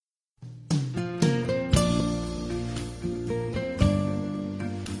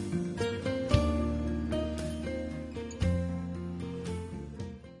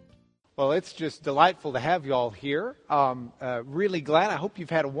Well, it's just delightful to have you all here. Really glad. I hope you've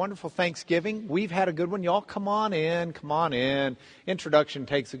had a wonderful Thanksgiving. We've had a good one. Y'all come on in, come on in. Introduction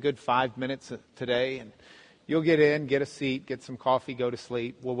takes a good 5 minutes today, and you'll get in, get a seat, get some coffee, go to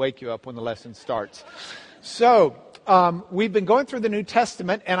sleep. We'll wake you up when the lesson starts. So, we've been going through the New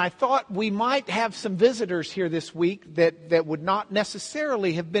Testament, and I thought we might have some visitors here this week that would not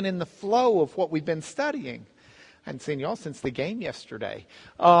necessarily have been in the flow of what we've been studying. I hadn't seen y'all since the game yesterday.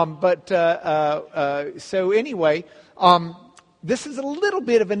 So anyway, this is a little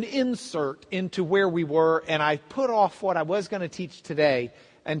bit of an insert into where we were, and I put off what I was going to teach today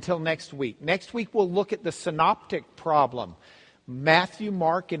until next week. Next week we'll look at the synoptic problem. Matthew,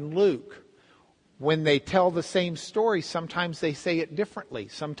 Mark, and Luke. When they tell the same story, sometimes they say it differently.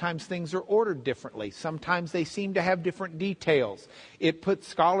 Sometimes things are ordered differently. Sometimes they seem to have different details. It puts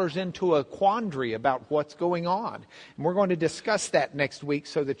scholars into a quandary about what's going on. And we're going to discuss that next week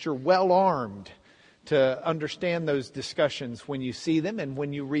so that you're well armed to understand those discussions when you see them and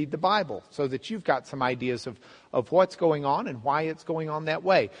when you read the Bible, so that you've got some ideas of what's going on and why it's going on that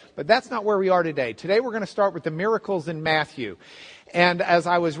way. But that's not where we are today. Today we're going to start with the miracles in Matthew. And as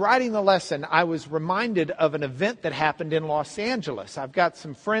I was writing the lesson, I was reminded of an event that happened in Los Angeles. I've got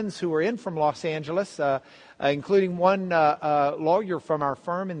some friends who are in from Los Angeles, including one lawyer from our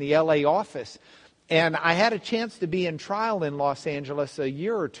firm in the LA office. And I had a chance to be in trial in Los Angeles a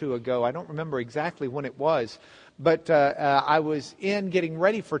year or two ago. I don't remember exactly when it was. But I was in getting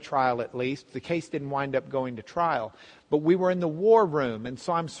ready for trial at least. The case didn't wind up going to trial. But we were in the war room. And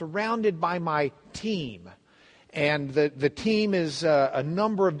so I'm surrounded by my team. And the team is a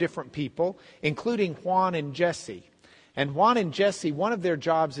number of different people, including Juan and Jesse. And Juan and Jesse, one of their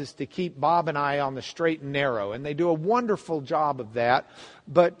jobs is to keep Bob and I on the straight and narrow. And they do a wonderful job of that.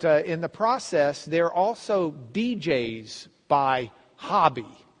 But in the process, they're also DJs by hobby.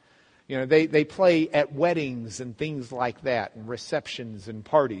 You know, they play at weddings and things like that, and receptions and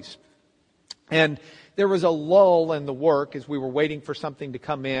parties. And there was a lull in the work as we were waiting for something to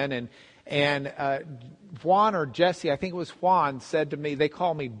come in. And Juan or Jesse, I think it was Juan, said to me, they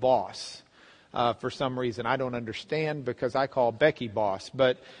call me boss for some reason. I don't understand because I call Becky boss.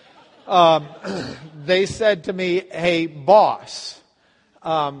 But they said to me, hey, boss,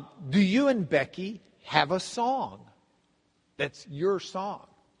 do you and Becky have a song that's your song?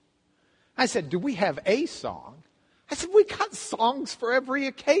 I said, do we have a song? I said, we got songs for every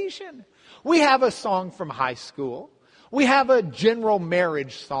occasion. We have a song from high school. We have a general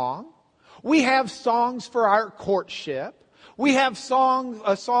marriage song. We have songs for our courtship. We have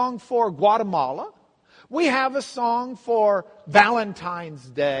a song for Guatemala. We have a song for Valentine's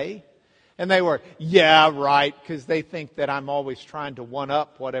Day. And they were, yeah, right, because they think that I'm always trying to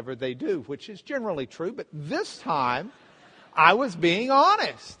one-up whatever they do, which is generally true. But this time, I was being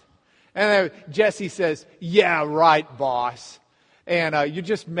honest. And Jesse says, yeah, right, boss. And you're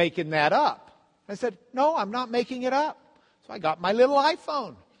just making that up. I said, no, I'm not making it up. So I got my little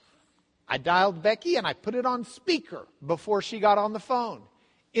iPhone. I dialed Becky and I put it on speaker before she got on the phone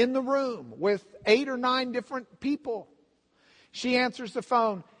in the room with 8 or 9 different people. She answers the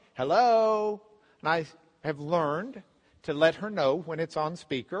phone, hello. And I have learned to let her know when it's on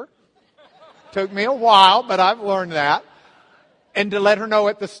speaker. Took me a while, but I've learned that. And to let her know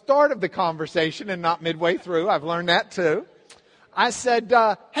at the start of the conversation and not midway through. I've learned that too. I said,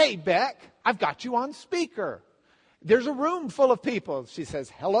 hey, Beck, I've got you on speaker. There's a room full of people. She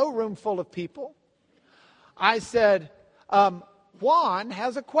says, hello, room full of people. I said, Juan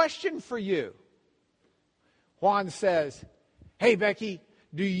has a question for you. Juan says, hey, Becky,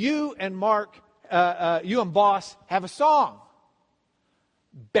 do you and Mark, you and Boss have a song?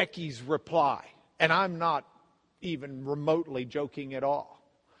 Becky's reply, and I'm not even remotely joking at all.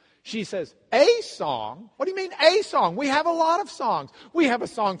 She says, a song? What do you mean a song? We have a lot of songs. We have a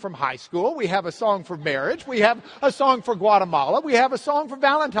song from high school. We have a song for marriage. We have a song for Guatemala. We have a song for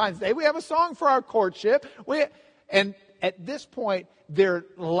Valentine's Day. We have a song for our courtship. And at this point, they're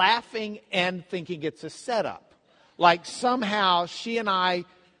laughing and thinking it's a setup. Like somehow she and I,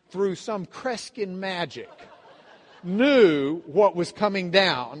 through some Kreskin magic, knew what was coming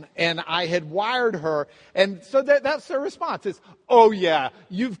down, and I had wired her, and so that's their response. It's, oh yeah,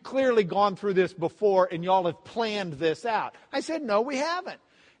 you've clearly gone through this before, and y'all have planned this out. I said, no, we haven't.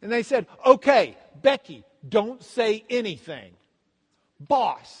 And they said, okay, Becky, don't say anything.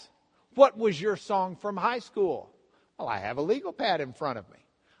 Boss, what was your song from high school? Well, I have a legal pad in front of me.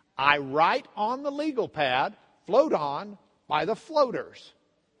 I write on the legal pad, Float On by the Floaters.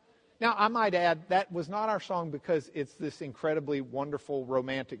 Now, I might add, that was not our song because it's this incredibly wonderful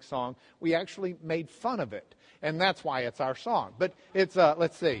romantic song. We actually made fun of it, and that's why it's our song. But it's,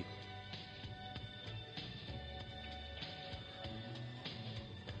 let's see.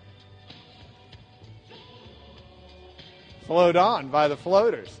 Float On by the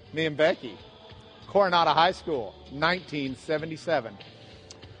Floaters. Me and Becky. Coronado High School, 1977.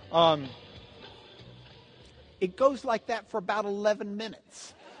 It goes like that for about 11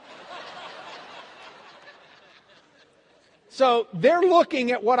 minutes. So they're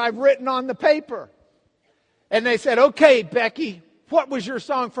looking at what I've written on the paper. And they said, okay, Becky, what was your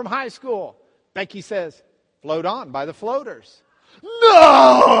song from high school? Becky says, Float On by the Floaters.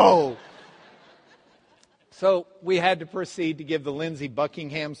 No! So we had to proceed to give the Lindsey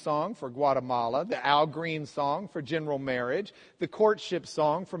Buckingham song for Guatemala, the Al Green song for General Marriage, the Courtship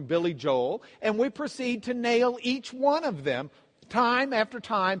song from Billy Joel, and we proceed to nail each one of them time after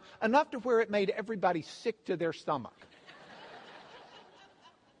time, enough to where it made everybody sick to their stomach.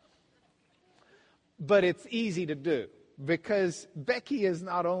 But it's easy to do because Becky is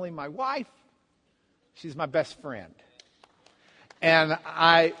not only my wife, she's my best friend. And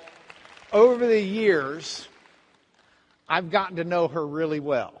over the years, I've gotten to know her really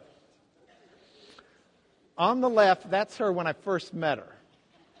well. On the left, that's her when I first met her.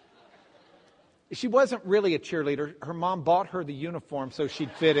 She wasn't really a cheerleader. Her mom bought her the uniform so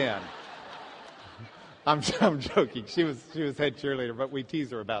she'd fit in. I'm joking. She was head cheerleader, but we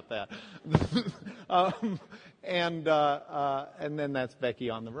tease her about that. And then that's Becky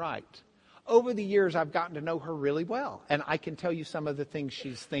on the right. Over the years, I've gotten to know her really well. And I can tell you some of the things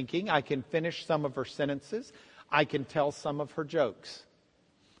she's thinking. I can finish some of her sentences. I can tell some of her jokes.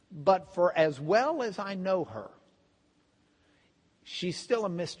 But for as well as I know her, she's still a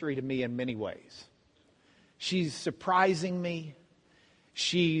mystery to me in many ways. She's surprising me.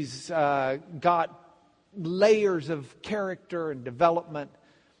 She's got layers of character and development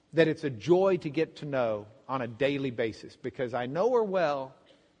that it's a joy to get to know on a daily basis because I know her well,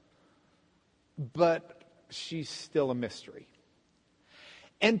 but she's still a mystery.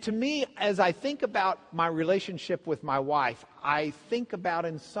 And to me, as I think about my relationship with my wife, I think about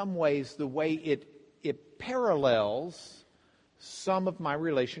in some ways the way it parallels some of my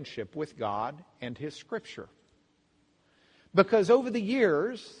relationship with God and His Scripture. Because over the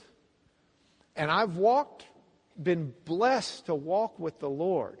years, and I've been blessed to walk with the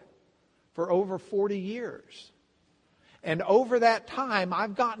Lord for over 40 years. And over that time,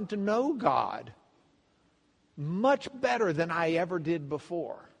 I've gotten to know God much better than I ever did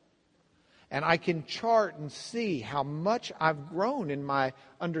before. And I can chart and see how much I've grown in my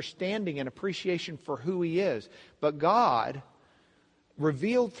understanding and appreciation for who He is. But God,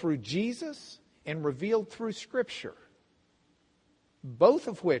 revealed through Jesus and revealed through Scripture, both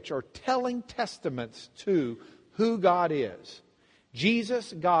of which are telling testaments to who God is.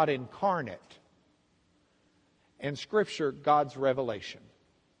 Jesus, God incarnate, and Scripture, God's revelation.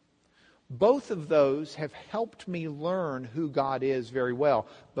 Both of those have helped me learn who God is very well.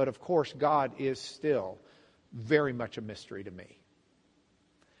 But of course, God is still very much a mystery to me.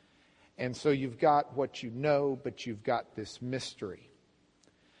 And so you've got what you know, but you've got this mystery.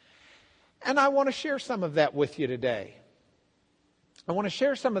 And I want to share some of that with you today. I want to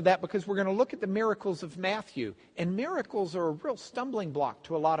share some of that because we're going to look at the miracles of Matthew. And miracles are a real stumbling block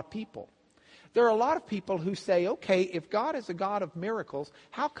to a lot of people. There are a lot of people who say, okay, if God is a God of miracles,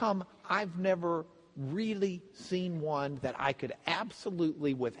 how come I've never really seen one that I could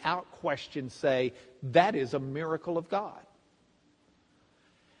absolutely, without question, say, that is a miracle of God?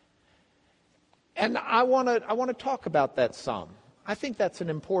 And I want to talk about that some. I think that's an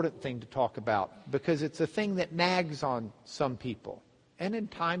important thing to talk about because it's a thing that nags on some people. And in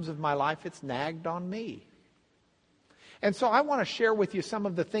times of my life, it's nagged on me. And so I want to share with you some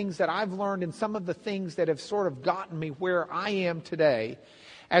of the things that I've learned and some of the things that have sort of gotten me where I am today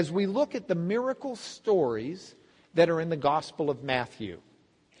as we look at the miracle stories that are in the Gospel of Matthew.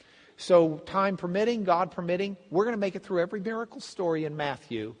 So time permitting, God permitting, we're going to make it through every miracle story in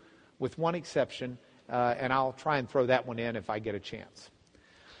Matthew with one exception, and I'll try and throw that one in if I get a chance.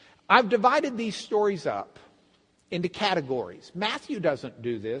 I've divided these stories up into categories. Matthew doesn't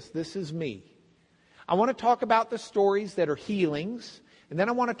do this. This is me. I want to talk about the stories that are healings, and then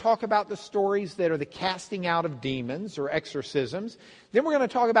I want to talk about the stories that are the casting out of demons or exorcisms. Then we're going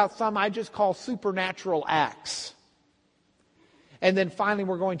to talk about some I just call supernatural acts. And then finally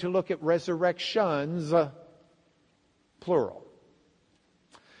we're going to look at resurrections, plural.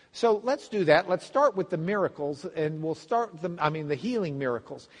 So let's do that. Let's start with the miracles, and we'll start the healing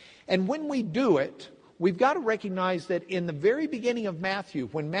miracles. And when we do it, we've got to recognize that in the very beginning of Matthew,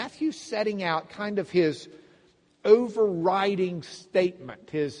 when Matthew's setting out kind of his overriding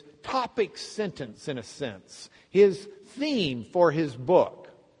statement, his topic sentence in a sense, his theme for his book,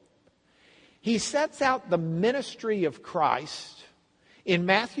 he sets out the ministry of Christ in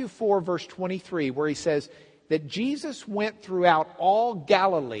Matthew 4 verse 23, where he says, that Jesus went throughout all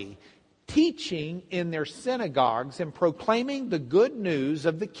Galilee, teaching in their synagogues and proclaiming the good news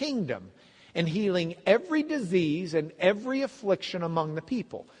of the kingdom and healing every disease and every affliction among the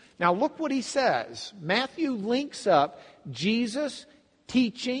people. Now look what he says. Matthew links up Jesus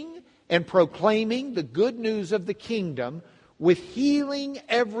teaching and proclaiming the good news of the kingdom with healing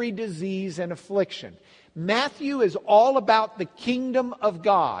every disease and affliction. Matthew is all about the kingdom of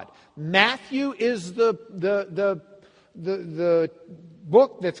God. Matthew is the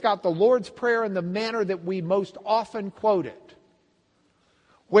book that's got the Lord's Prayer in the manner that we most often quote it,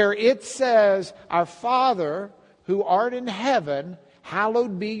 where it says, "Our Father who art in heaven,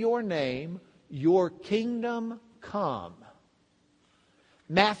 hallowed be your name, your kingdom come."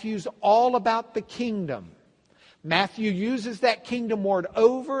 Matthew's all about the kingdom. Matthew uses that kingdom word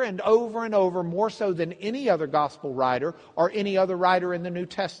over and over and over, more so than any other gospel writer or any other writer in the New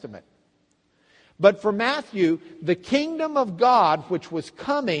Testament. But for Matthew, the kingdom of God, which was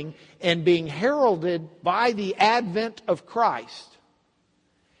coming and being heralded by the advent of Christ,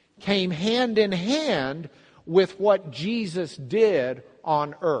 came hand in hand with what Jesus did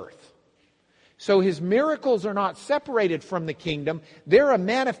on earth. So his miracles are not separated from the kingdom. They're a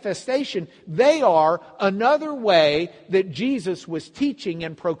manifestation. They are another way that Jesus was teaching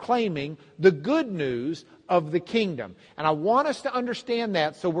and proclaiming the good news of the kingdom. And I want us to understand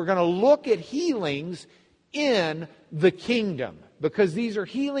that, so we're going to look at healings in the kingdom, because these are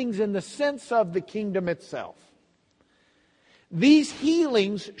healings in the sense of the kingdom itself. These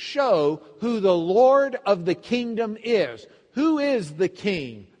healings show who the Lord of the kingdom is. Who is the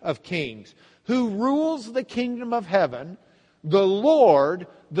King of kings? Who rules the kingdom of heaven? The Lord,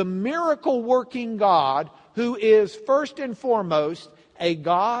 the miracle-working God, who is first and foremost a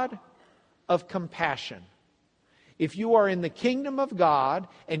God of compassion. If you are in the kingdom of God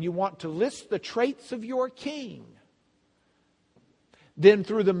and you want to list the traits of your King, then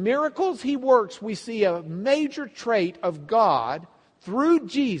through the miracles He works, we see a major trait of God through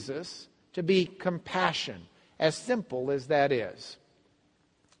Jesus to be compassion, as simple as that is.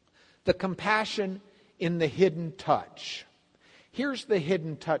 The compassion in the hidden touch. Here's the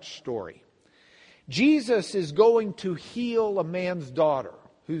hidden touch story. Jesus is going to heal a man's daughter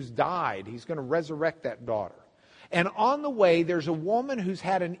who's died. He's going to resurrect that daughter. And on the way, there's a woman who's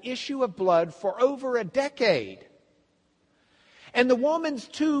had an issue of blood for over a decade. And the woman's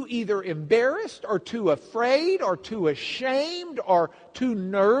too either embarrassed or too afraid or too ashamed or too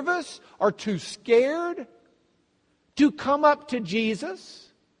nervous or too scared to come up to Jesus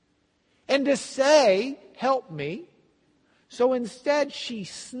and to say, "Help me." So instead, she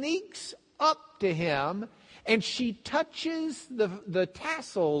sneaks up to him and she touches the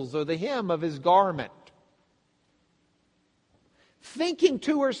tassels or the hem of his garment, thinking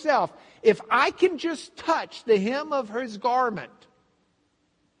to herself, if I can just touch the hem of his garment,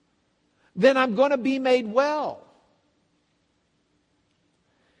 then I'm going to be made well.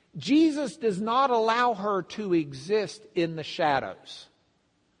 Jesus does not allow her to exist in the shadows.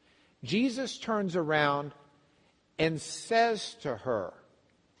 Jesus turns around and says to her,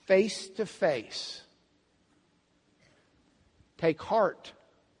 face to face, "Take heart,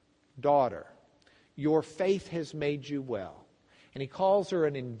 daughter. Your faith has made you well." And He calls her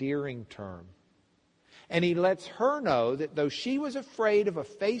an endearing term. And He lets her know that though she was afraid of a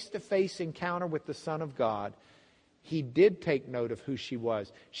face-to-face encounter with the Son of God, He did take note of who she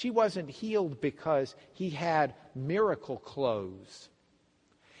was. She wasn't healed because He had miracle clothes.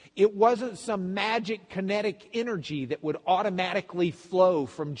 It wasn't some magic kinetic energy that would automatically flow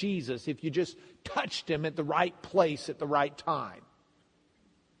from Jesus if you just touched Him at the right place at the right time.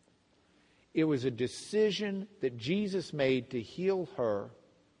 It was a decision that Jesus made to heal her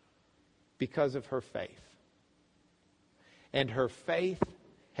because of her faith. And her faith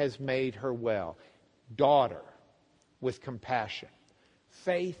has made her well. Daughter with compassion.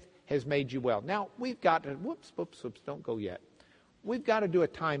 Faith has made you well. Now, we've got to, whoops, don't go yet. We've got to do a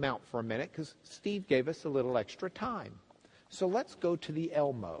timeout for a minute because Steve gave us a little extra time. So let's go to the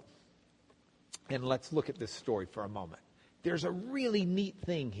Elmo and let's look at this story for a moment. There's a really neat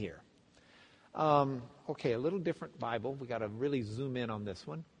thing here. Okay, a little different Bible. We got to really zoom in on this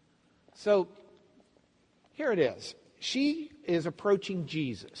one. So here it is. She is approaching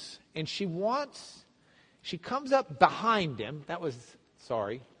Jesus, and she comes up behind Him. That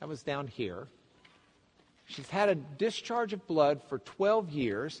was down here. She's had a discharge of blood for 12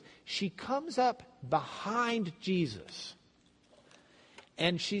 years. She comes up behind Jesus,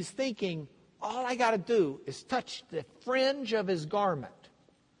 and she's thinking, all I got to do is touch the fringe of His garment.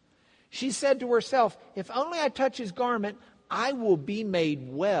 She said to herself, if only I touch His garment, I will be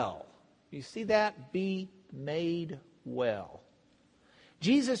made well. You see that? Be made well.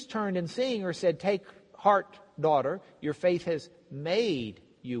 Jesus turned and seeing her said, "Take heart, daughter, your faith has made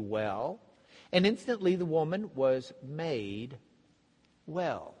you well." And instantly the woman was made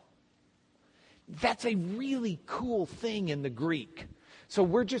well. That's a really cool thing in the Greek. So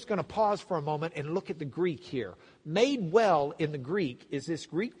we're just going to pause for a moment and look at the Greek here. Made well in the Greek is this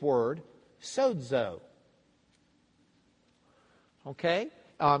Greek word, sozo. Okay?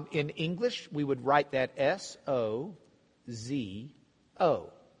 In English, we would write that S-O-Z-O.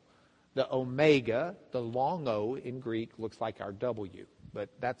 The omega, the long O in Greek, looks like our W, but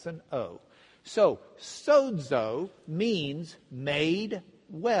that's an O. So, sozo means made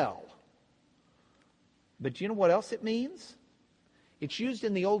well. But do you know what else it means? It's used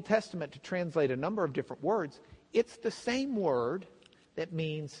in the Old Testament to translate a number of different words. It's the same word that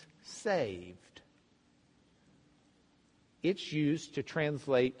means saved. It's used to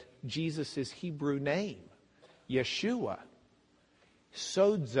translate Jesus' Hebrew name, Yeshua.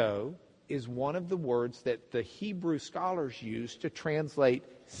 Sozo is one of the words that the Hebrew scholars use to translate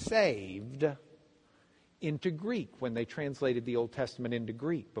saved into Greek when they translated the Old Testament into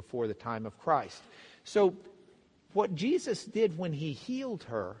Greek before the time of Christ. So what Jesus did when he healed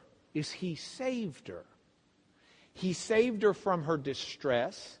her is he saved her. He saved her from her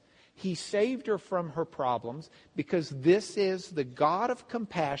distress. He saved her from her problems because this is the God of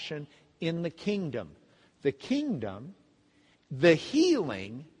compassion in the kingdom. The kingdom, the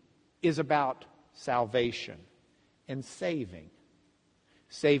healing, is about salvation and saving.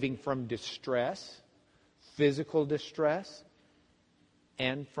 Saving from distress, physical distress,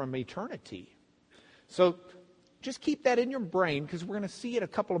 and from eternity. So just keep that in your brain because we're going to see it a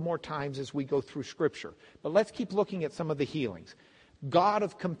couple of more times as we go through Scripture. But let's keep looking at some of the healings. God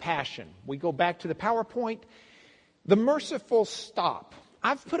of compassion. We go back to the PowerPoint. The merciful stop.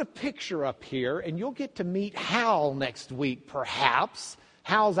 I've put a picture up here, and you'll get to meet Hal next week, perhaps.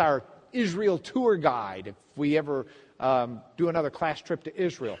 Hal's our Israel tour guide if we ever do another class trip to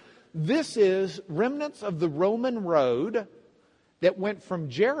Israel. This is remnants of the Roman road that went from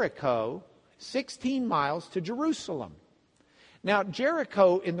Jericho 16 miles to Jerusalem. Now,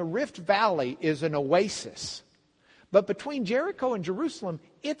 Jericho in the Rift Valley is an oasis. But between Jericho and Jerusalem,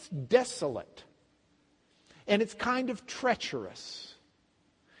 it's desolate. And it's kind of treacherous.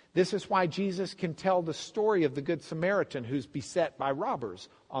 This is why Jesus can tell the story of the Good Samaritan who's beset by robbers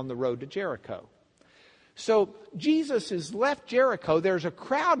on the road to Jericho. So Jesus has left Jericho. There's a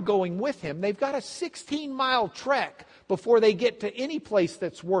crowd going with him. They've got a 16-mile trek before they get to any place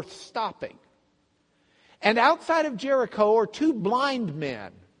that's worth stopping. And outside of Jericho are two blind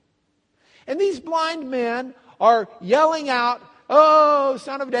men. And these blind men are yelling out, "Oh,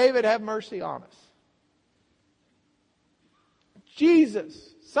 Son of David, have mercy on us."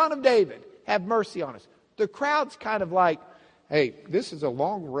 Jesus, Son of David, have mercy on us. The crowd's kind of like, "Hey, this is a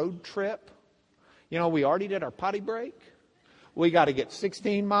long road trip. You know, we already did our potty break. We got to get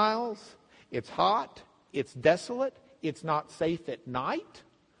 16 miles. It's hot. It's desolate. It's not safe at night.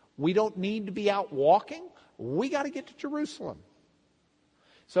 We don't need to be out walking. We got to get to Jerusalem."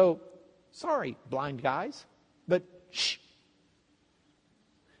 So, sorry, blind guys, but shh.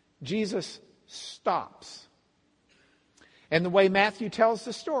 Jesus stops. And the way Matthew tells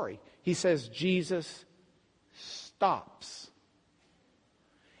the story, he says Jesus stops.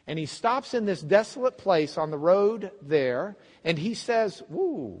 And he stops in this desolate place on the road there, and he says,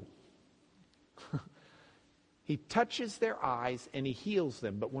 "Woo." He touches their eyes and he heals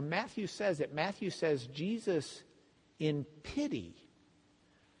them. But when Matthew says it, Matthew says Jesus in pity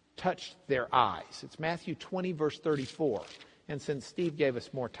touched their eyes. It's Matthew 20, verse 34. And since Steve gave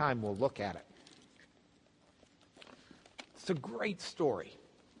us more time, we'll look at it. It's a great story.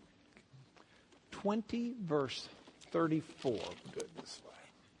 20, verse 34. Good this way.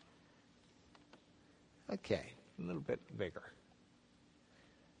 Okay, a little bit bigger.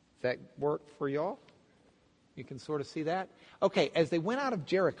 Does that work for y'all? You can sort of see that? Okay, as they went out of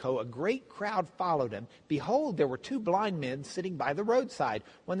Jericho, a great crowd followed him. Behold, there were two blind men sitting by the roadside.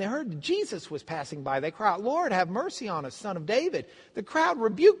 When they heard that Jesus was passing by, they cried, "Lord, have mercy on us, Son of David." The crowd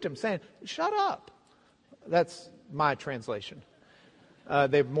rebuked him, saying, "Shut up." That's my translation.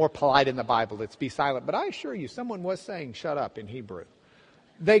 They're more polite in the Bible. It's "be silent." But I assure you, someone was saying "shut up" in Hebrew.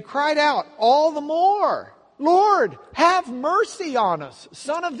 They cried out all the more, "Lord, have mercy on us,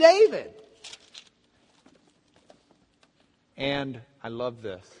 Son of David." And I love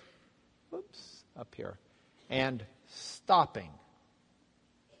this. Whoops, up here. And stopping.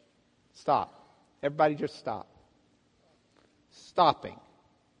 Stop. Everybody just stop. Stopping.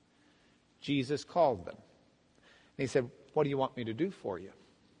 Jesus called them. And he said, "What do you want me to do for you?"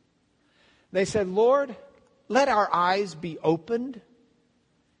 They said, "Lord, let our eyes be opened.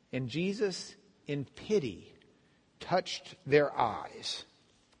 And Jesus, in pity, touched their eyes.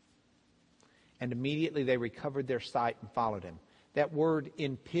 And immediately they recovered their sight and followed him. That word,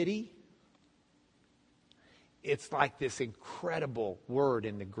 in pity, it's like this incredible word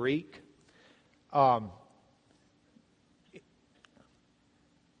in the Greek.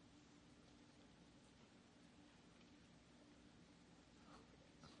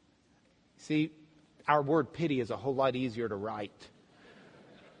 See, our word pity is a whole lot easier to write.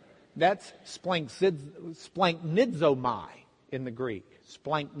 That's splanknidzomai in the Greek.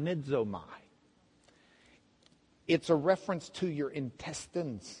 Splanknidzomai. It's a reference to your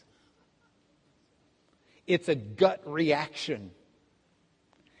intestines. It's a gut reaction.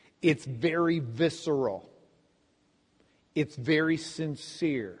 It's very visceral. It's very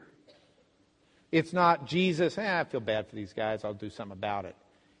sincere. It's not Jesus, I feel bad for these guys, I'll do something about it.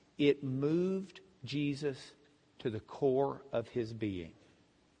 It moved Jesus to the core of his being.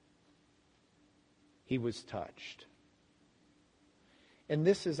 He was touched. And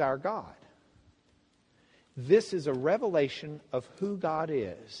this is our God. This is a revelation of who God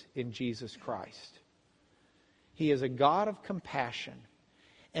is in Jesus Christ. He is a God of compassion.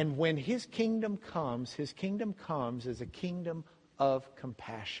 And when his kingdom comes as a kingdom of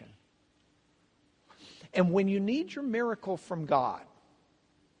compassion. And when you need your miracle from God,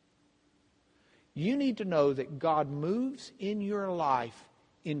 you need to know that God moves in your life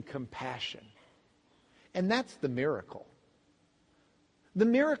in compassion. And that's the miracle. The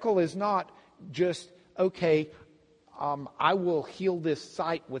miracle is not just, okay, I will heal this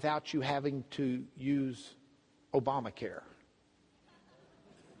sight without you having to use Obamacare.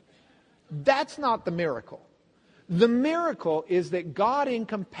 That's not the miracle. The miracle is that God in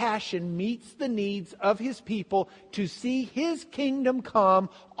compassion meets the needs of his people to see his kingdom come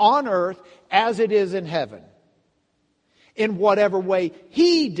on earth as it is in heaven. In whatever way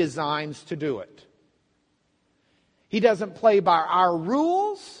he designs to do it. He doesn't play by our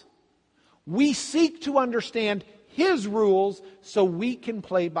rules. We seek to understand his rules so we can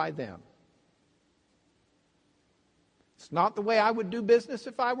play by them. It's not the way I would do business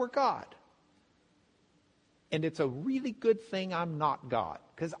if I were God. And it's a really good thing I'm not God,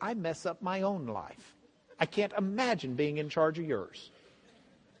 because I mess up my own life. I can't imagine being in charge of yours.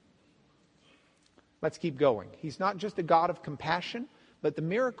 Let's keep going. He's not just a God of compassion, but the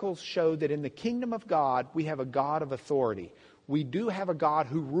miracles show that in the kingdom of God, we have a God of authority. We do have a God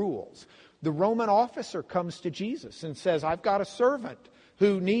who rules. The Roman officer comes to Jesus and says, I've got a servant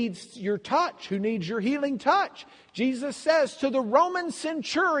who needs your touch, who needs your healing touch. Jesus says to the Roman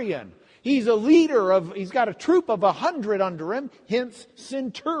centurion, he's a leader he's got a troop of 100 under him, hence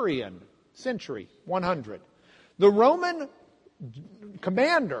centurion, century, 100. The Roman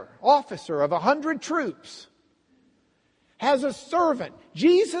commander, officer of 100 troops, has a servant.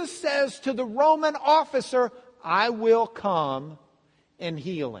 Jesus says to the Roman officer, I will come and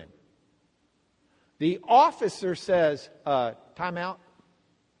heal him. The officer says, time out.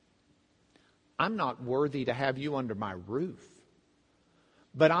 I'm not worthy to have you under my roof.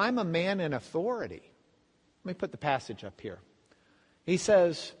 But I'm a man in authority. Let me put the passage up here. He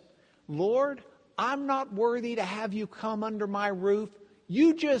says, Lord, I'm not worthy to have you come under my roof.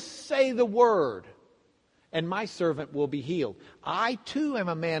 You just say the word, and my servant will be healed. I too am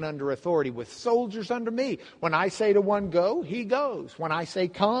a man under authority with soldiers under me. When I say to one go, he goes. When I say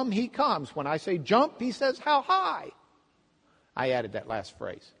come, he comes. When I say jump, he says how high. I added that last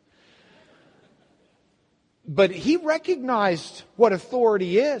phrase. But he recognized what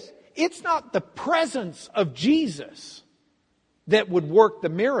authority is. It's not the presence of Jesus that would work the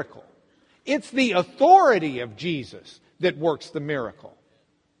miracle. It's the authority of Jesus that works the miracle.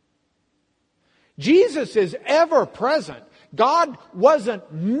 Jesus is ever present. God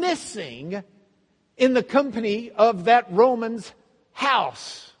wasn't missing in the company of that Roman's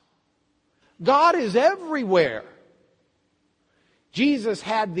house. God is everywhere. Jesus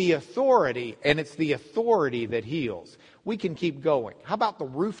had the authority, and it's the authority that heals. We can keep going. How about the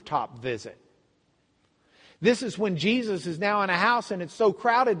rooftop visit? This is when Jesus is now in a house and it's so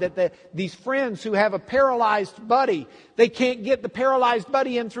crowded that these friends who have a paralyzed buddy, they can't get the paralyzed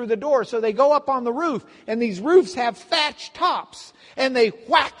buddy in through the door. So they go up on the roof, and these roofs have thatched tops. And they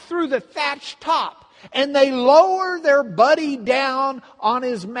whack through the thatched top. And they lower their buddy down on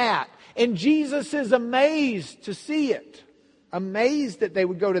his mat. And Jesus is amazed to see it. Amazed that they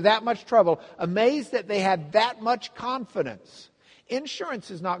would go to that much trouble. Amazed that they had that much confidence.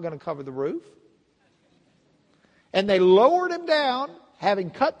 Insurance is not going to cover the roof. And they lowered him down, having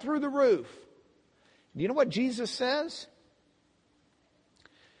cut through the roof. Do you know what Jesus says?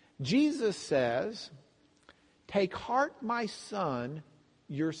 Jesus says, "Take heart, my son,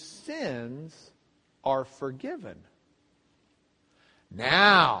 your sins are forgiven."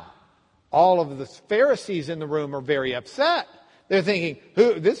 Now, all of the Pharisees in the room are very upset. They're thinking,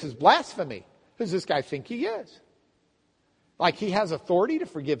 this is blasphemy. Who does this guy think he is? Like he has authority to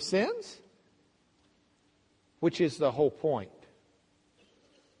forgive sins? Which is the whole point.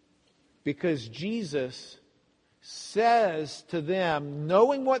 Because Jesus says to them,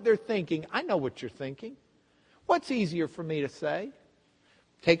 knowing what they're thinking, "I know what you're thinking. What's easier for me to say?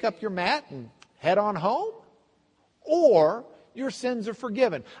 Take up your mat and head on home? Or your sins are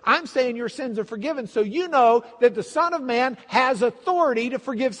forgiven. I'm saying your sins are forgiven so you know that the Son of Man has authority to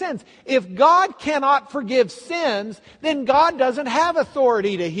forgive sins. If God cannot forgive sins, then God doesn't have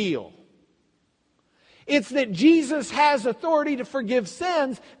authority to heal. It's that Jesus has authority to forgive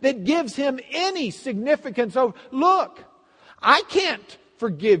sins that gives him any significance of, look, I can't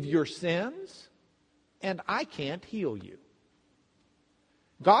forgive your sins and I can't heal you.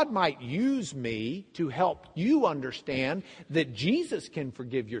 God might use me to help you understand that Jesus can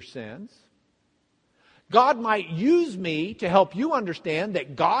forgive your sins. God might use me to help you understand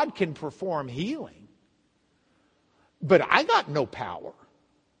that God can perform healing. But I got no power.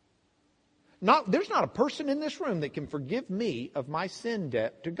 There's not a person in this room that can forgive me of my sin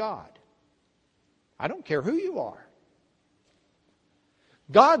debt to God. I don't care who you are.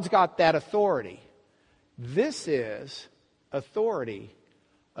 God's got that authority. This is authority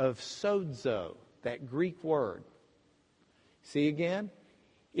of sozo, that Greek word. See again?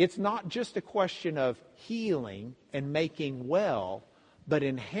 It's not just a question of healing and making well, but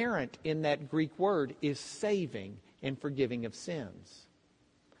inherent in that Greek word is saving and forgiving of sins.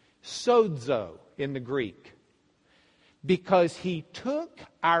 Sozo in the Greek. Because he took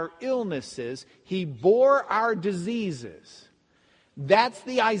our illnesses, he bore our diseases. That's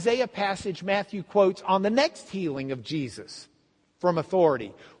the Isaiah passage Matthew quotes on the next healing of Jesus from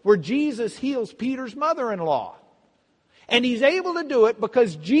authority, where Jesus heals Peter's mother-in-law. And he's able to do it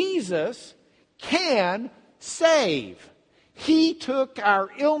because Jesus can save. He took our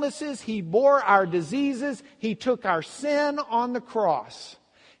illnesses, he bore our diseases, he took our sin on the cross.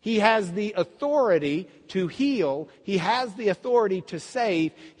 He has the authority to heal. He has the authority to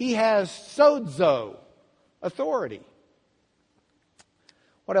save. He has sozo, authority.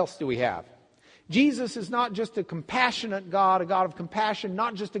 What else do we have? Jesus is not just a compassionate God, a God of compassion,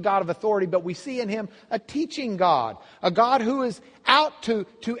 not just a God of authority, but we see in him a teaching God, a God who is out to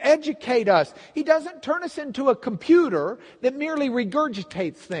educate us. He doesn't turn us into a computer that merely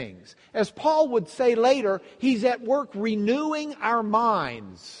regurgitates things. As Paul would say later, he's at work renewing our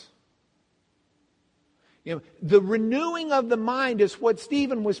minds. You know, the renewing of the mind is what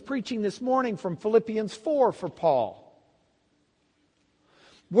Stephen was preaching this morning from Philippians 4 for Paul,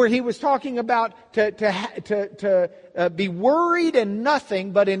 where he was talking about to be worried in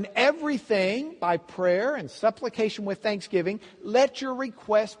nothing, but in everything, by prayer and supplication with thanksgiving, let your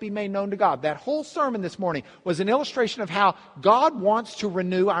requests be made known to God. That whole sermon this morning was an illustration of how God wants to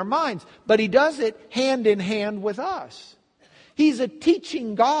renew our minds, but he does it hand in hand with us. He's a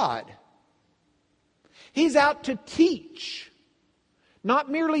teaching God. He's out to teach,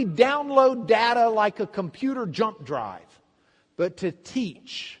 not merely download data like a computer jump drive, but to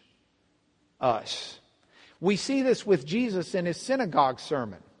teach us. We see this with Jesus in his synagogue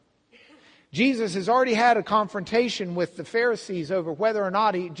sermon. Jesus has already had a confrontation with the Pharisees over whether or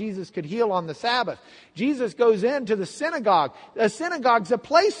not Jesus could heal on the Sabbath. Jesus goes into the synagogue. A synagogue's a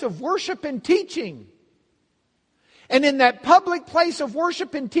place of worship and teaching. And in that public place of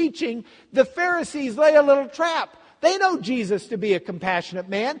worship and teaching, the Pharisees lay a little trap. They know Jesus to be a compassionate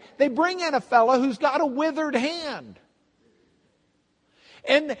man. They bring in a fellow who's got a withered hand.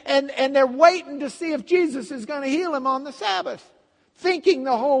 And they're waiting to see if Jesus is going to heal him on the Sabbath. Thinking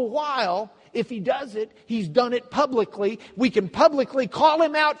the whole while, if he does it, he's done it publicly. We can publicly call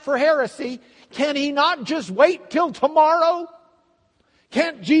him out for heresy. Can he not just wait till tomorrow?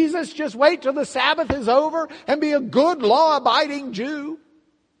 Can't Jesus just wait till the Sabbath is over and be a good law-abiding Jew?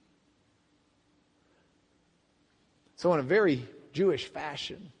 So in a very Jewish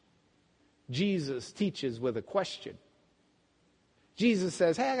fashion, Jesus teaches with a question. Jesus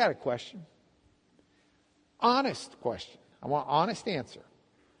says, hey, I got a question. Honest question. I want an honest answer.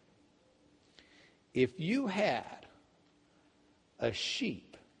 If you had a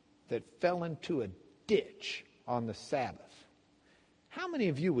sheep that fell into a ditch on the Sabbath, how many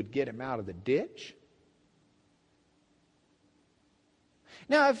of you would get him out of the ditch?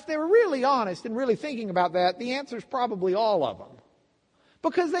 Now, if they're really honest and really thinking about that, the answer is probably all of them.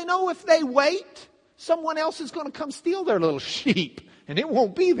 Because they know if they wait, someone else is going to come steal their little sheep, and it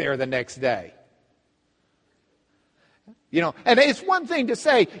won't be there the next day. And it's one thing to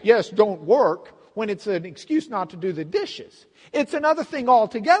say, yes, don't work, when it's an excuse not to do the dishes. It's another thing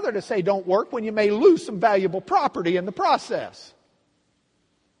altogether to say don't work when you may lose some valuable property in the process.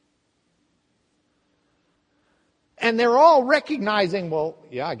 And they're all recognizing, well,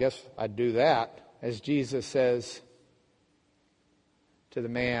 yeah, I guess I'd do that. As Jesus says to the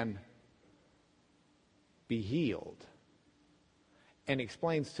man, be healed. And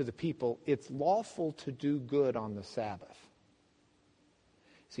explains to the people, it's lawful to do good on the Sabbath.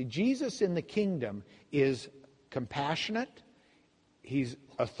 See, Jesus in the kingdom is compassionate, he's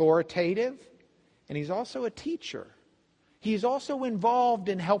authoritative, and he's also a teacher. He's also involved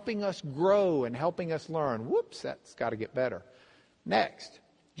in helping us grow and helping us learn. Whoops, that's got to get better. Next,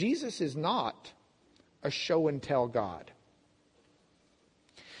 Jesus is not a show and tell God.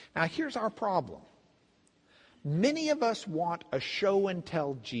 Now, here's our problem. Many of us want a show and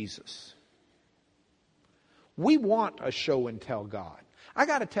tell Jesus. We want a show and tell God. I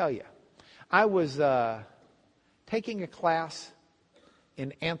got to tell you, I was taking a class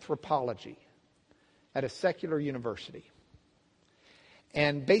in anthropology at a secular university.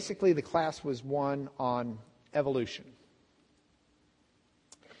 And basically the class was one on evolution.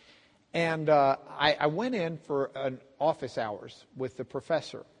 And I went in for an office hours with the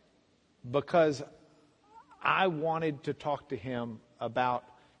professor because I wanted to talk to him about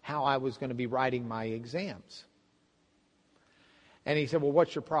how I was going to be writing my exams. And he said, well,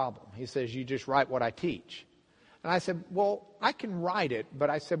 what's your problem? He says, you just write what I teach. And I said, well, I can write it, but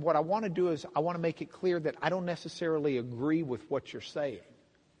I said, what I want to do is I want to make it clear that I don't necessarily agree with what you're saying.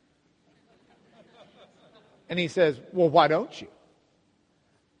 And he says, well, why don't you?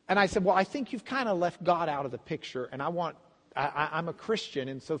 And I said, well, I think you've kind of left God out of the picture, and I'm a Christian,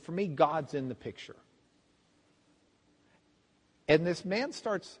 and so for me, God's in the picture. And this man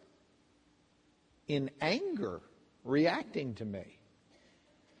starts in anger reacting to me.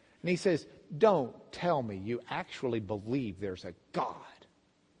 And he says, don't tell me you actually believe there's a God.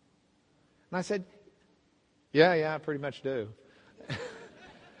 And I said, yeah, I pretty much do.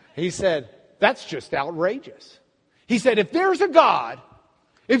 He said, that's just outrageous. He said, if there's a God,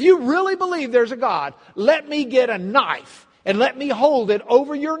 if you really believe there's a God, let me get a knife and let me hold it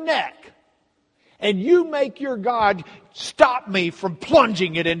over your neck. And you make your God stop me from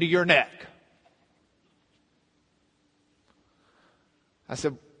plunging it into your neck. I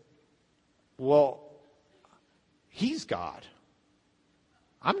said, well, he's God.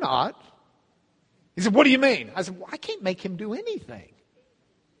 I'm not. He said, what do you mean? I said, well, I can't make him do anything.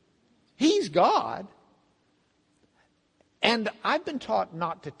 He's God. And I've been taught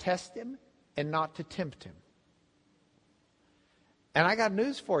not to test him and not to tempt him. And I got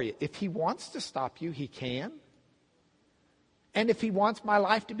news for you. If he wants to stop you, he can. And if he wants my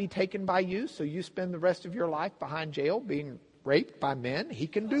life to be taken by you, so you spend the rest of your life behind jail being raped by men, he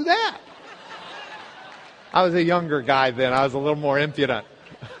can do that. I was a younger guy then. I was a little more impudent.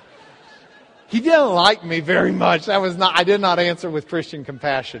 He didn't like me very much. I did not answer with Christian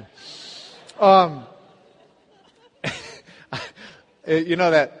compassion. You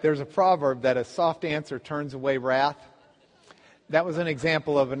know that there's a proverb that a soft answer turns away wrath. That was an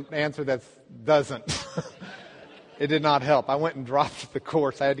example of an answer that doesn't. It did not help. I went and dropped the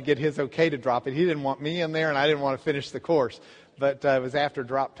course. I had to get his okay to drop it. He didn't want me in there, and I didn't want to finish the course. But it was after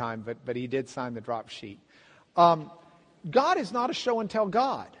drop time, but he did sign the drop sheet. God is not a show and tell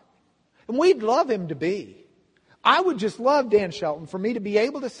God. And we'd love him to be. I would just love, Dan Shelton, for me to be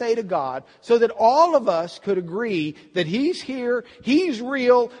able to say to God, so that all of us could agree that he's here, he's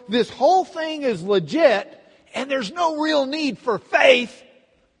real, this whole thing is legit, and there's no real need for faith,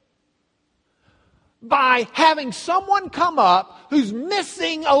 by having someone come up who's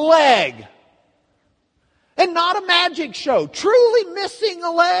missing a leg. And not a magic show, truly missing a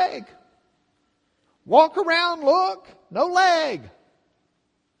leg. Walk around, look, no leg.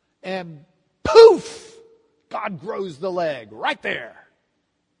 And poof! God grows the leg right there.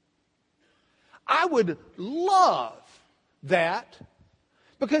 I would love that,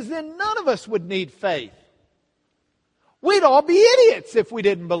 because then none of us would need faith. We'd all be idiots if we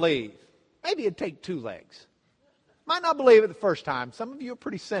didn't believe. Maybe it'd take 2 legs. Might not believe it the first time. Some of you are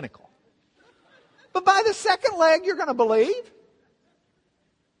pretty cynical. But by the second leg, you're going to believe.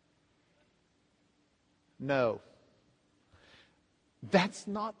 No. That's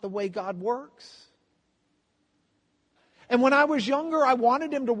not the way God works. And when I was younger, I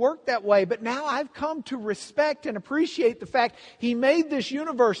wanted him to work that way. But now I've come to respect and appreciate the fact he made this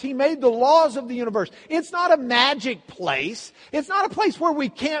universe. He made the laws of the universe. It's not a magic place. It's not a place where we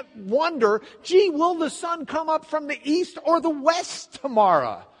can't wonder, gee, will the sun come up from the east or the west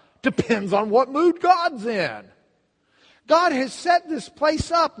tomorrow? Depends on what mood God's in. God has set this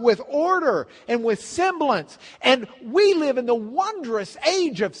place up with order and with semblance. And we live in the wondrous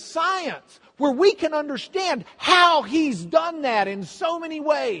age of science where we can understand how He's done that in so many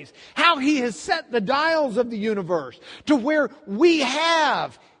ways. How He has set the dials of the universe to where we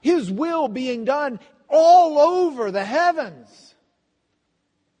have His will being done all over the heavens.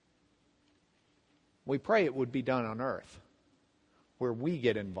 We pray it would be done on earth where we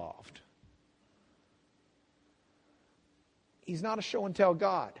get involved. He's not a show and tell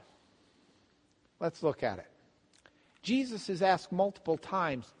God. Let's look at it. Jesus is asked multiple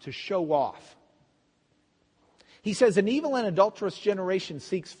times to show off. He says, an evil and adulterous generation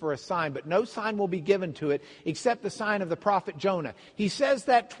seeks for a sign, but no sign will be given to it except the sign of the prophet Jonah. He says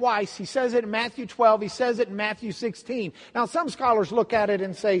that twice. He says it in Matthew 12. He says it in Matthew 16. Now, some scholars look at it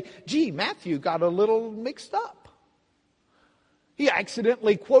and say, gee, Matthew got a little mixed up. He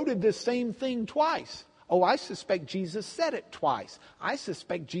accidentally quoted this same thing twice. Oh, I suspect Jesus said it twice. I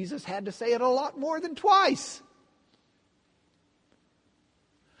suspect Jesus had to say it a lot more than twice.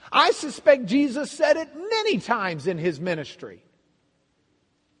 I suspect Jesus said it many times in His ministry.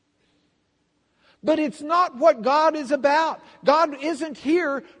 But it's not what God is about. God isn't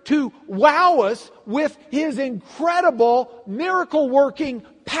here to wow us with His incredible miracle-working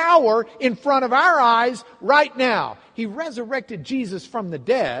power in front of our eyes right now. He resurrected Jesus from the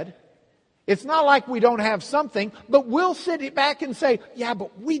dead. It's not like we don't have something, but we'll sit back and say, yeah,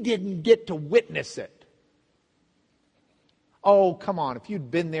 but we didn't get to witness it. Oh, come on. If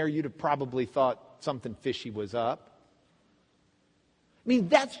you'd been there, you'd have probably thought something fishy was up. I mean,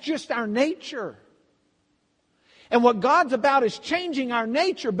 that's just our nature. And what God's about is changing our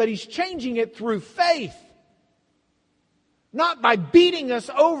nature, but He's changing it through faith. Not by beating us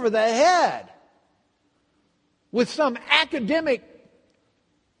over the head with some academic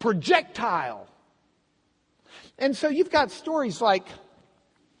projectile. And so you've got stories like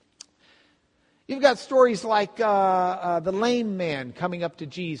the lame man coming up to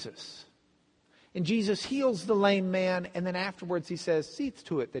Jesus. And Jesus heals the lame man, and then afterwards He says, see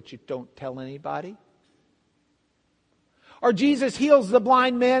to it that you don't tell anybody. Or Jesus heals the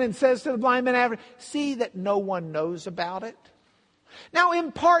blind man and says to the blind man after, see that no one knows about it. Now,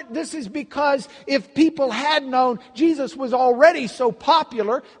 in part, this is because if people had known, Jesus was already so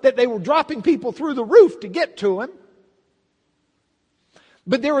popular that they were dropping people through the roof to get to Him.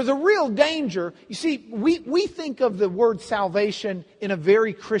 But there was a real danger. You see, we think of the word salvation in a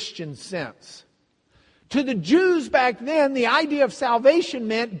very Christian sense. To the Jews back then, the idea of salvation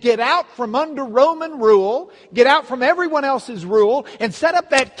meant get out from under Roman rule, get out from everyone else's rule, and set up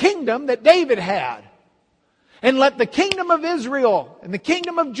that kingdom that David had. And let the kingdom of Israel and the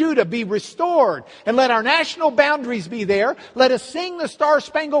kingdom of Judah be restored. And let our national boundaries be there. Let us sing the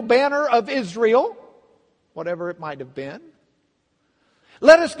Star-Spangled Banner of Israel, whatever it might have been.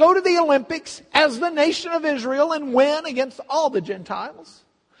 Let us go to the Olympics as the nation of Israel and win against all the Gentiles.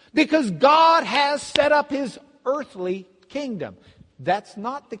 Because God has set up His earthly kingdom. That's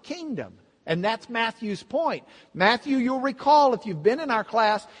not the kingdom. And that's Matthew's point. Matthew, you'll recall if you've been in our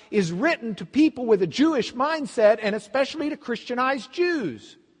class, is written to people with a Jewish mindset and especially to Christianized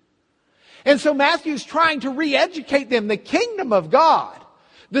Jews. And so Matthew's trying to re-educate them. The kingdom of God,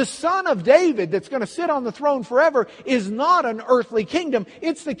 the Son of David that's going to sit on the throne forever, is not an earthly kingdom.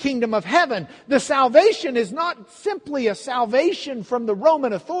 It's the kingdom of heaven. The salvation is not simply a salvation from the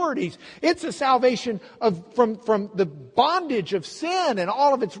Roman authorities. It's a salvation from the bondage of sin and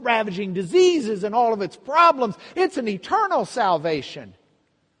all of its ravaging diseases and all of its problems. It's an eternal salvation.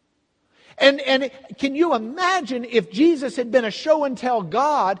 And can you imagine if Jesus had been a show and tell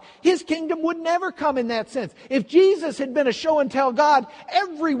God, His kingdom would never come in that sense. If Jesus had been a show and tell God,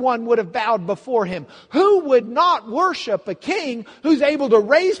 everyone would have bowed before Him. Who would not worship a king who's able to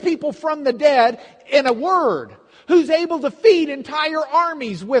raise people from the dead in a word? Who's able to feed entire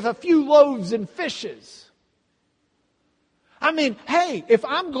armies with a few loaves and fishes? I mean, hey, if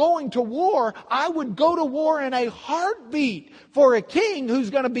I'm going to war, I would go to war in a heartbeat for a king who's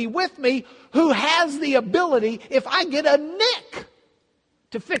going to be with me, who has the ability, if I get a nick,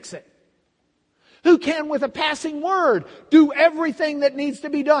 to fix it. Who can, with a passing word, do everything that needs to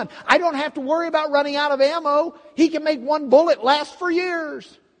be done. I don't have to worry about running out of ammo. He can make one bullet last for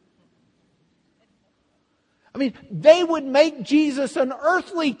years. I mean, they would make Jesus an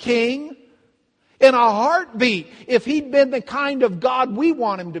earthly king in a heartbeat if He'd been the kind of God we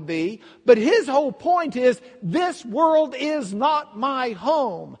want Him to be. But His whole point is, this world is not my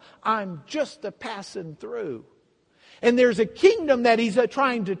home. I'm just a passing through. And there's a kingdom that He's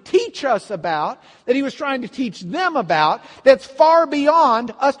trying to teach us about, that He was trying to teach them about, that's far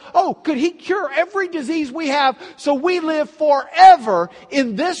beyond us. Oh, could He cure every disease we have so we live forever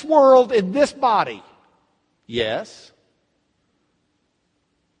in this world, in this body? Yes.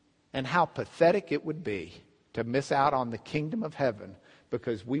 And how pathetic it would be to miss out on the kingdom of heaven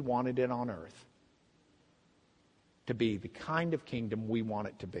because we wanted it on earth to be the kind of kingdom we want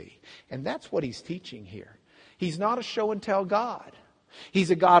it to be. And that's what He's teaching here. He's not a show and tell God.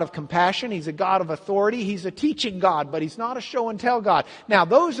 He's a God of compassion. He's a God of authority. He's a teaching God, but He's not a show and tell God. Now,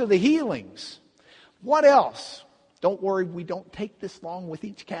 those are the healings. What else? Don't worry, we don't take this long with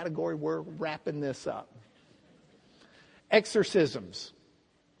each category. We're wrapping this up. Exorcisms.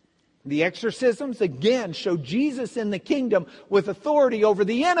 The exorcisms, again, show Jesus in the kingdom with authority over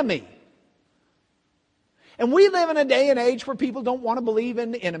the enemy. And we live in a day and age where people don't want to believe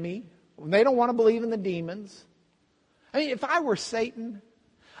in the enemy. They don't want to believe in the demons. I mean, if I were Satan,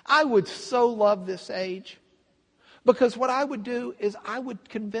 I would so love this age. Because what I would do is I would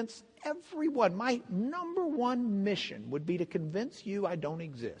convince everyone. My number one mission would be to convince you I don't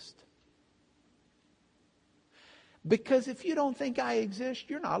exist. Because if you don't think I exist,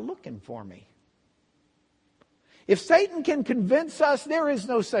 you're not looking for me. If Satan can convince us there is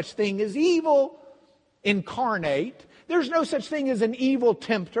no such thing as evil incarnate, there's no such thing as an evil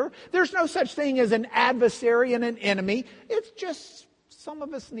tempter, there's no such thing as an adversary and an enemy. It's just some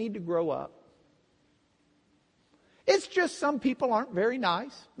of us need to grow up. It's just some people aren't very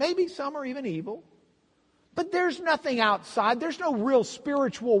nice. Maybe some are even evil. But there's nothing outside. There's no real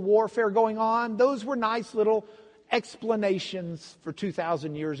spiritual warfare going on. Those were nice little explanations for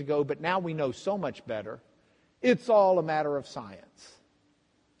 2,000 years ago, but now we know so much better. It's all a matter of science.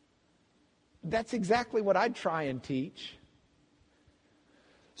 That's exactly what I'd try and teach.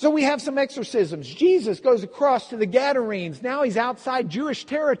 So we have some exorcisms. Jesus goes across to the Gadarenes. Now He's outside Jewish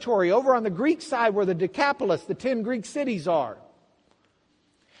territory, over on the Greek side where the Decapolis, the 10 Greek cities are.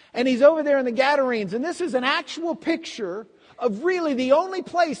 And He's over there in the Gadarenes. And this is an actual picture of really the only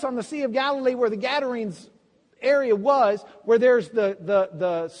place on the Sea of Galilee where the Gadarenes area was, where there's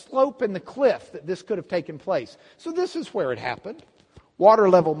the slope and the cliff that this could have taken place. So this is where it happened. Water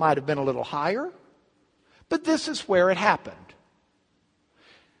level might have been a little higher, but this is where it happened.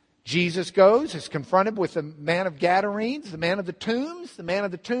 Jesus goes, is confronted with the man of Gadarenes, the man of the tombs. The man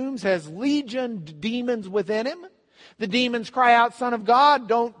of the tombs has legion demons within him. The demons cry out, Son of God,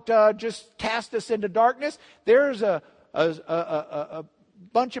 don't just cast us into darkness. There's a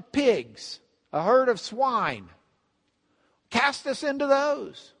bunch of pigs, a herd of swine. Cast us into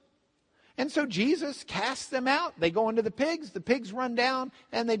those. And so Jesus casts them out. They go into the pigs run down,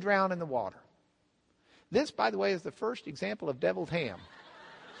 and they drown in the water. This, by the way, is the first example of deviled ham.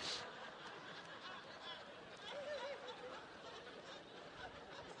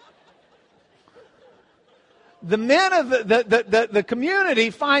 The men of the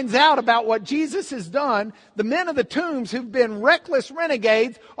community finds out about what Jesus has done. The men of the tombs who've been reckless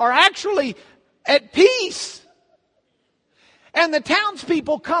renegades are actually at peace. And the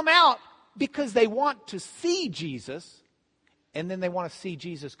townspeople come out because they want to see Jesus, and then they want to see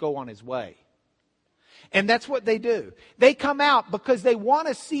Jesus go on His way. And that's what they do. They come out because they want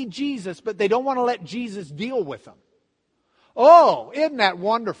to see Jesus, but they don't want to let Jesus deal with them. Oh, isn't that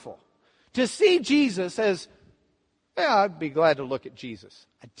wonderful? To see Jesus as, yeah, I'd be glad to look at Jesus.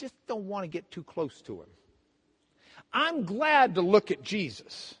 I just don't want to get too close to Him. I'm glad to look at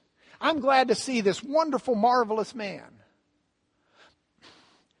Jesus. I'm glad to see this wonderful, marvelous man.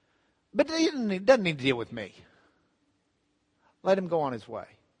 But He doesn't need to deal with me. Let Him go on His way.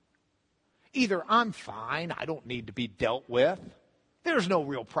 Either I'm fine, I don't need to be dealt with. There's no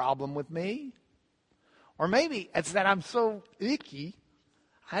real problem with me. Or maybe it's that I'm so icky,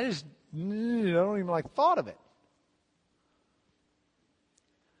 I don't even like the thought of it.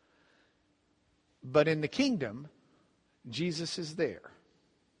 But in the kingdom, Jesus is there.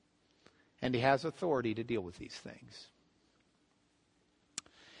 And He has authority to deal with these things.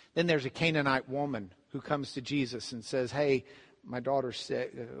 Then there's a Canaanite woman who comes to Jesus and says, hey, my daughter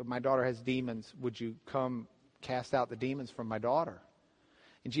has demons. Would you come cast out the demons from my daughter?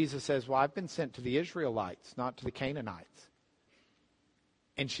 And Jesus says, well, I've been sent to the Israelites, not to the Canaanites.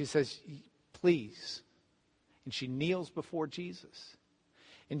 And she says, please. And she kneels before Jesus.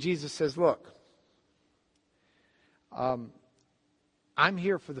 And Jesus says, look, I'm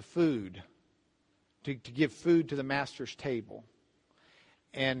here for the food, to give food to the master's table,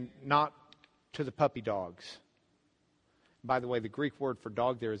 and not to the puppy dogs. By the way, the Greek word for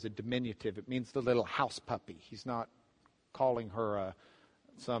dog there is a diminutive. It means the little house puppy. He's not calling her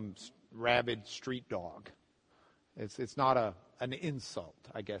some rabid street dog. It's not an insult,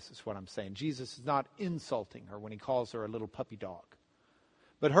 I guess is what I'm saying. Jesus is not insulting her when he calls her a little puppy dog.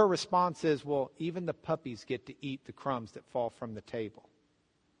 But her response is, well, even the puppies get to eat the crumbs that fall from the table.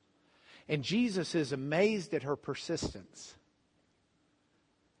 And Jesus is amazed at her persistence.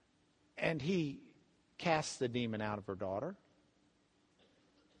 And he casts the demon out of her daughter.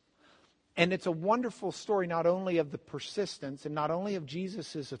 And it's a wonderful story not only of the persistence and not only of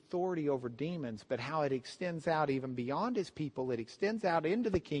Jesus' authority over demons, but how it extends out even beyond his people. It extends out into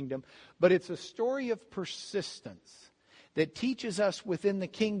the kingdom. But it's a story of persistence that teaches us within the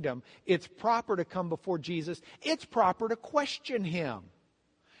kingdom it's proper to come before Jesus. It's proper to question him.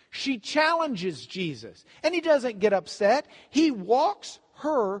 She challenges Jesus. And he doesn't get upset. He walks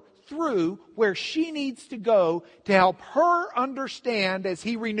her through where she needs to go to help her understand as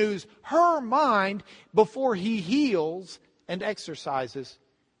he renews her mind before he heals and exorcises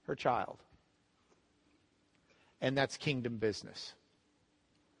her child. And that's kingdom business.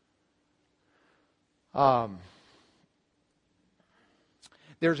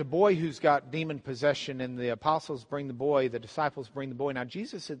 There's a boy who's got demon possession, and the disciples bring the boy. Now,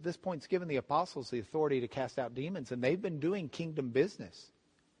 Jesus at this point has given the apostles the authority to cast out demons, and they've been doing kingdom business.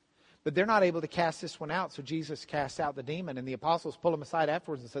 But they're not able to cast this one out, so Jesus casts out the demon, and the apostles pull him aside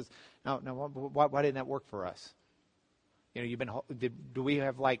afterwards and says, "No, why didn't that work for us? You know, do we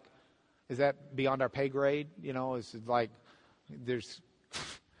have is that beyond our pay grade? You know, is it like there's,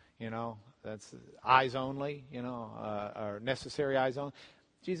 that's eyes only, or necessary eyes only."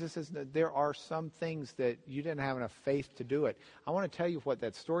 Jesus says that there are some things that you didn't have enough faith to do it. I want to tell you what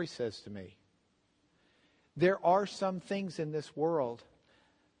that story says to me. There are some things in this world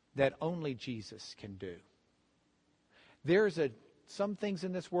that only Jesus can do. There's some things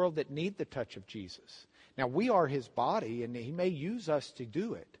in this world that need the touch of Jesus. Now, we are his body, and he may use us to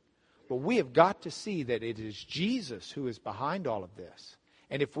do it. But we have got to see that it is Jesus who is behind all of this.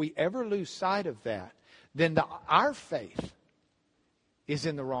 And if we ever lose sight of that, then our faith is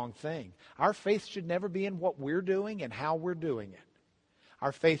in the wrong thing. Our faith should never be in what we're doing and how we're doing it.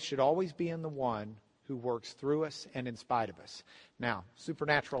 Our faith should always be in the one who works through us and in spite of us. Now,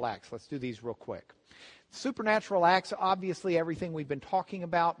 supernatural acts. Let's do these real quick. Supernatural acts, obviously everything we've been talking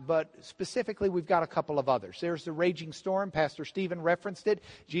about, but specifically we've got a couple of others. There's the raging storm. Pastor Stephen referenced it.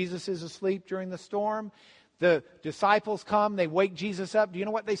 Jesus is asleep during the storm. The disciples come. They wake Jesus up. Do you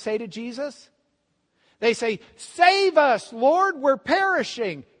know what they say to Jesus? They say, "Save us, Lord, we're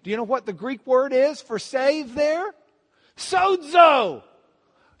perishing." Do you know what the Greek word is for save there? Sozo.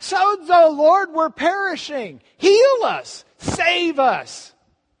 Sozo, Lord, we're perishing. Heal us. Save us.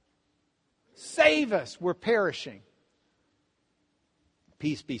 Save us. We're perishing.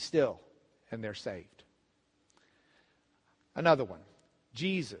 Peace be still. And they're saved. Another one.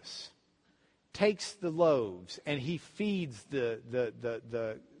 Jesus takes the loaves and he feeds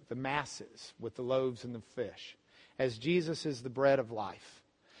the masses with the loaves and the fish, as Jesus is the bread of life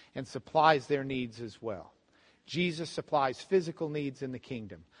and supplies their needs as well. Jesus supplies physical needs in the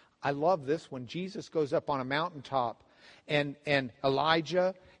kingdom. I love this when Jesus goes up on a mountaintop and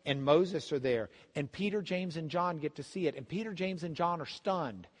Elijah and Moses are there, and Peter, James, and John get to see it. And Peter, James, and John are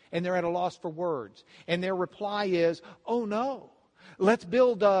stunned, and they're at a loss for words. And their reply is, "Oh no, let's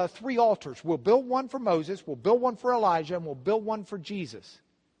build 3 altars. We'll build one for Moses, we'll build one for Elijah, and we'll build one for Jesus."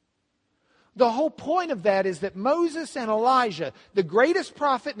 The whole point of that is that Moses and Elijah, the greatest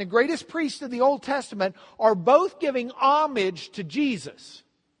prophet and the greatest priest of the Old Testament, are both giving homage to Jesus.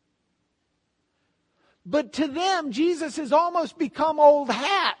 But to them, Jesus has almost become old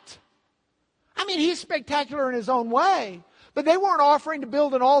hat. I mean, he's spectacular in his own way. But they weren't offering to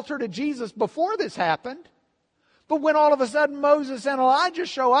build an altar to Jesus before this happened. But when all of a sudden Moses and Elijah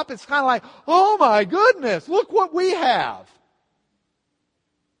show up, it's kind of like, oh my goodness, look what we have.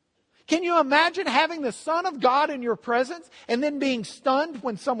 Can you imagine having the Son of God in your presence and then being stunned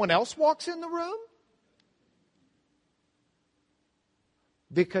when someone else walks in the room?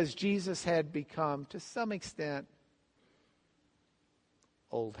 Because Jesus had become, to some extent,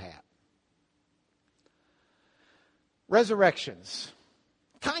 old hat. Resurrections.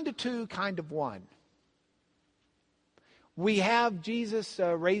 Kind of 2, kind of 1. We have Jesus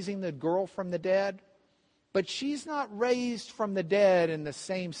raising the girl from the dead. But she's not raised from the dead in the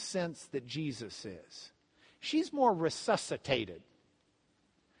same sense that Jesus is. She's more resuscitated.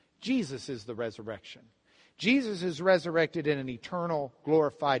 Jesus is the resurrection. Jesus is resurrected in an eternal,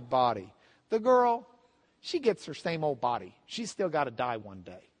 glorified body. The girl, she gets her same old body. She's still got to die one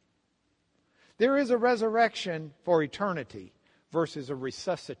day. There is a resurrection for eternity versus a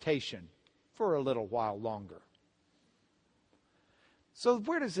resuscitation for a little while longer. So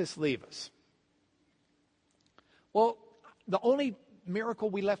where does this leave us? Well, the only miracle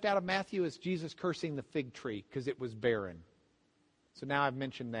we left out of Matthew is Jesus cursing the fig tree because it was barren. So now I've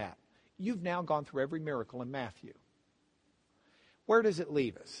mentioned that. You've now gone through every miracle in Matthew. Where does it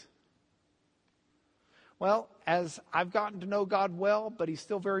leave us? Well, as I've gotten to know God well, but He's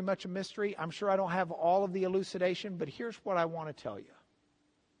still very much a mystery, I'm sure I don't have all of the elucidation, but here's what I want to tell you.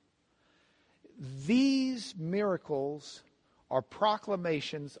 These miracles are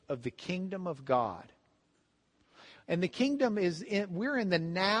proclamations of the kingdom of God. And the kingdom we're in the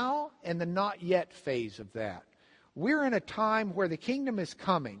now and the not yet phase of that. We're in a time where the kingdom is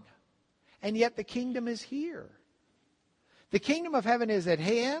coming, and yet the kingdom is here. The kingdom of heaven is at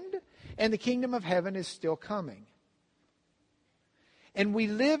hand, and the kingdom of heaven is still coming. And we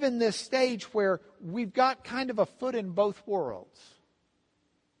live in this stage where we've got kind of a foot in both worlds.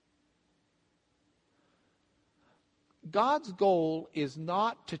 God's goal is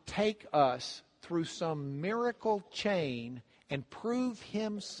not to take us through some miracle chain and prove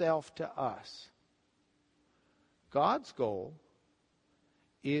Himself to us. God's goal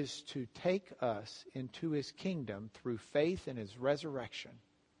is to take us into His kingdom through faith in His resurrection,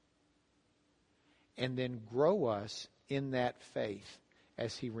 and then grow us in that faith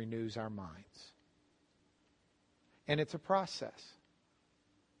as He renews our minds. And it's a process.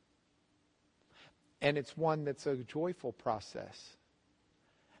 And it's one that's a joyful process.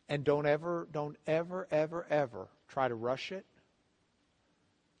 And don't ever try to rush it.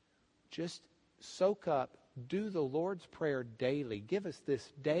 Just soak up, do the Lord's Prayer daily. Give us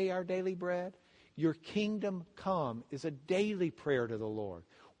this day our daily bread. Your kingdom come is a daily prayer to the Lord.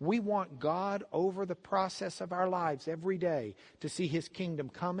 We want God over the process of our lives every day to see His kingdom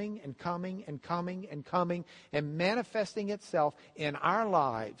coming and coming and coming and coming and manifesting itself in our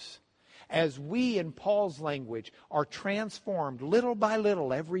lives as we, in Paul's language, are transformed little by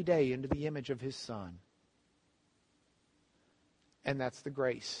little every day into the image of His Son. And that's the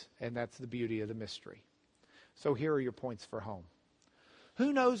grace, and that's the beauty of the mystery. So here are your points for home.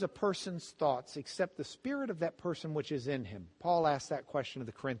 Who knows a person's thoughts except the spirit of that person which is in him? Paul asked that question of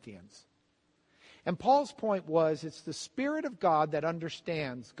the Corinthians. And Paul's point was, it's the Spirit of God that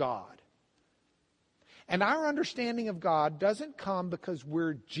understands God. And our understanding of God doesn't come because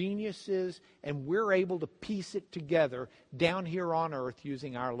we're geniuses and we're able to piece it together down here on earth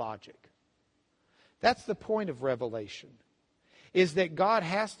using our logic. That's the point of revelation, is that God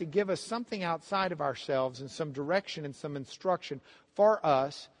has to give us something outside of ourselves and some direction and some instruction for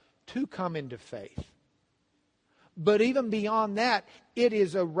us to come into faith. But even beyond that, it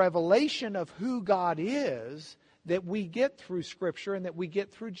is a revelation of who God is that we get through Scripture and that we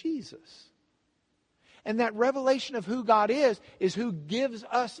get through Jesus. And that revelation of who God is who gives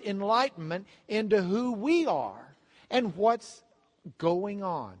us enlightenment into who we are and what's going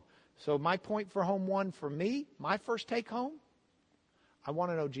on. So my point for home one for me, my first take home, I want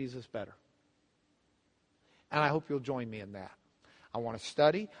to know Jesus better. And I hope you'll join me in that. I want to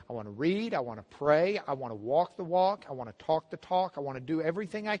study, I want to read, I want to pray, I want to walk the walk, I want to talk the talk, I want to do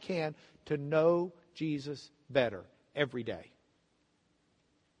everything I can to know Jesus better every day.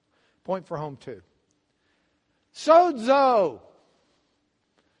 Point for home two. Sozo!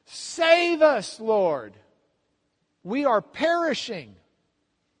 Save us, Lord! We are perishing.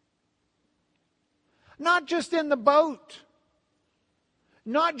 Not just in the boat.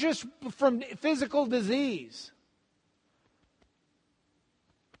 Not just from physical disease,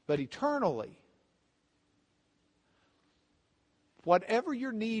 but eternally. Whatever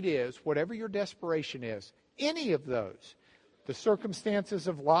your need is, whatever your desperation is, any of those, the circumstances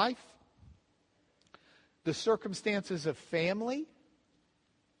of life, the circumstances of family,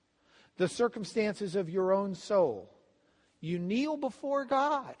 the circumstances of your own soul, you kneel before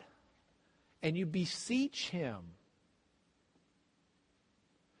God and you beseech Him.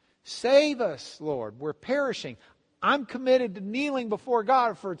 Save us, Lord. We're perishing. I'm committed to kneeling before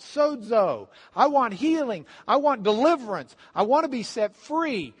God for sozo. I want healing. I want deliverance. I want to be set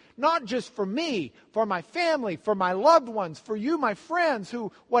free. Not just for me, for my family, for my loved ones, for you, my friends,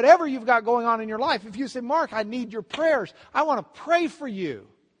 who, whatever you've got going on in your life. If you say, Mark, I need your prayers, I want to pray for you.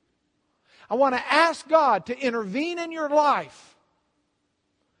 I want to ask God to intervene in your life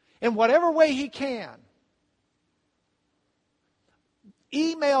in whatever way He can.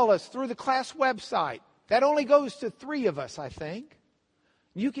 Email us through the class website. That only goes to 3 of us, I think.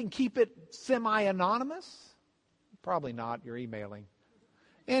 You can keep it semi-anonymous. Probably not, you're emailing.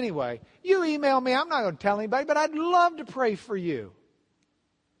 Anyway, you email me. I'm not going to tell anybody, but I'd love to pray for you.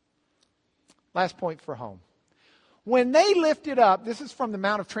 Last point for home. When they lifted up, this is from the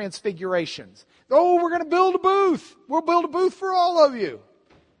Mount of Transfigurations. Oh, we're going to build a booth. We'll build a booth for all of you.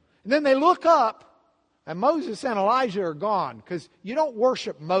 And then they look up. And Moses and Elijah are gone because you don't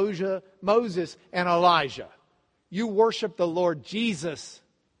worship Moses and Elijah. You worship the Lord Jesus.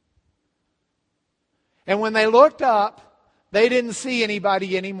 And when they looked up, they didn't see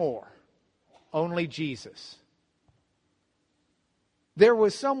anybody anymore. Only Jesus. There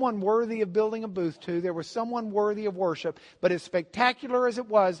was someone worthy of building a booth to. There was someone worthy of worship. But as spectacular as it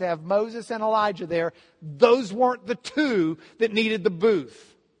was to have Moses and Elijah there, those weren't the two that needed the booth.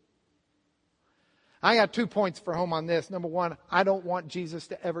 I got 2 points for home on this. Number one, I don't want Jesus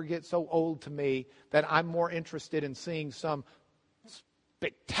to ever get so old to me that I'm more interested in seeing some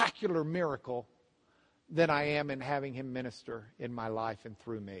spectacular miracle than I am in having Him minister in my life and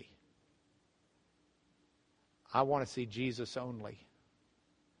through me. I want to see Jesus only.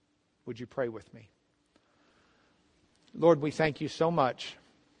 Would you pray with me? Lord, we thank you so much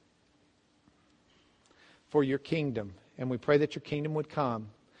for your kingdom. And we pray that your kingdom would come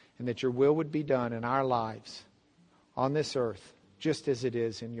and that your will would be done in our lives on this earth, just as it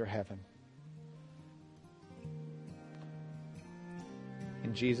is in your heaven.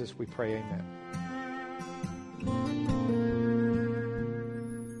 In Jesus we pray, amen.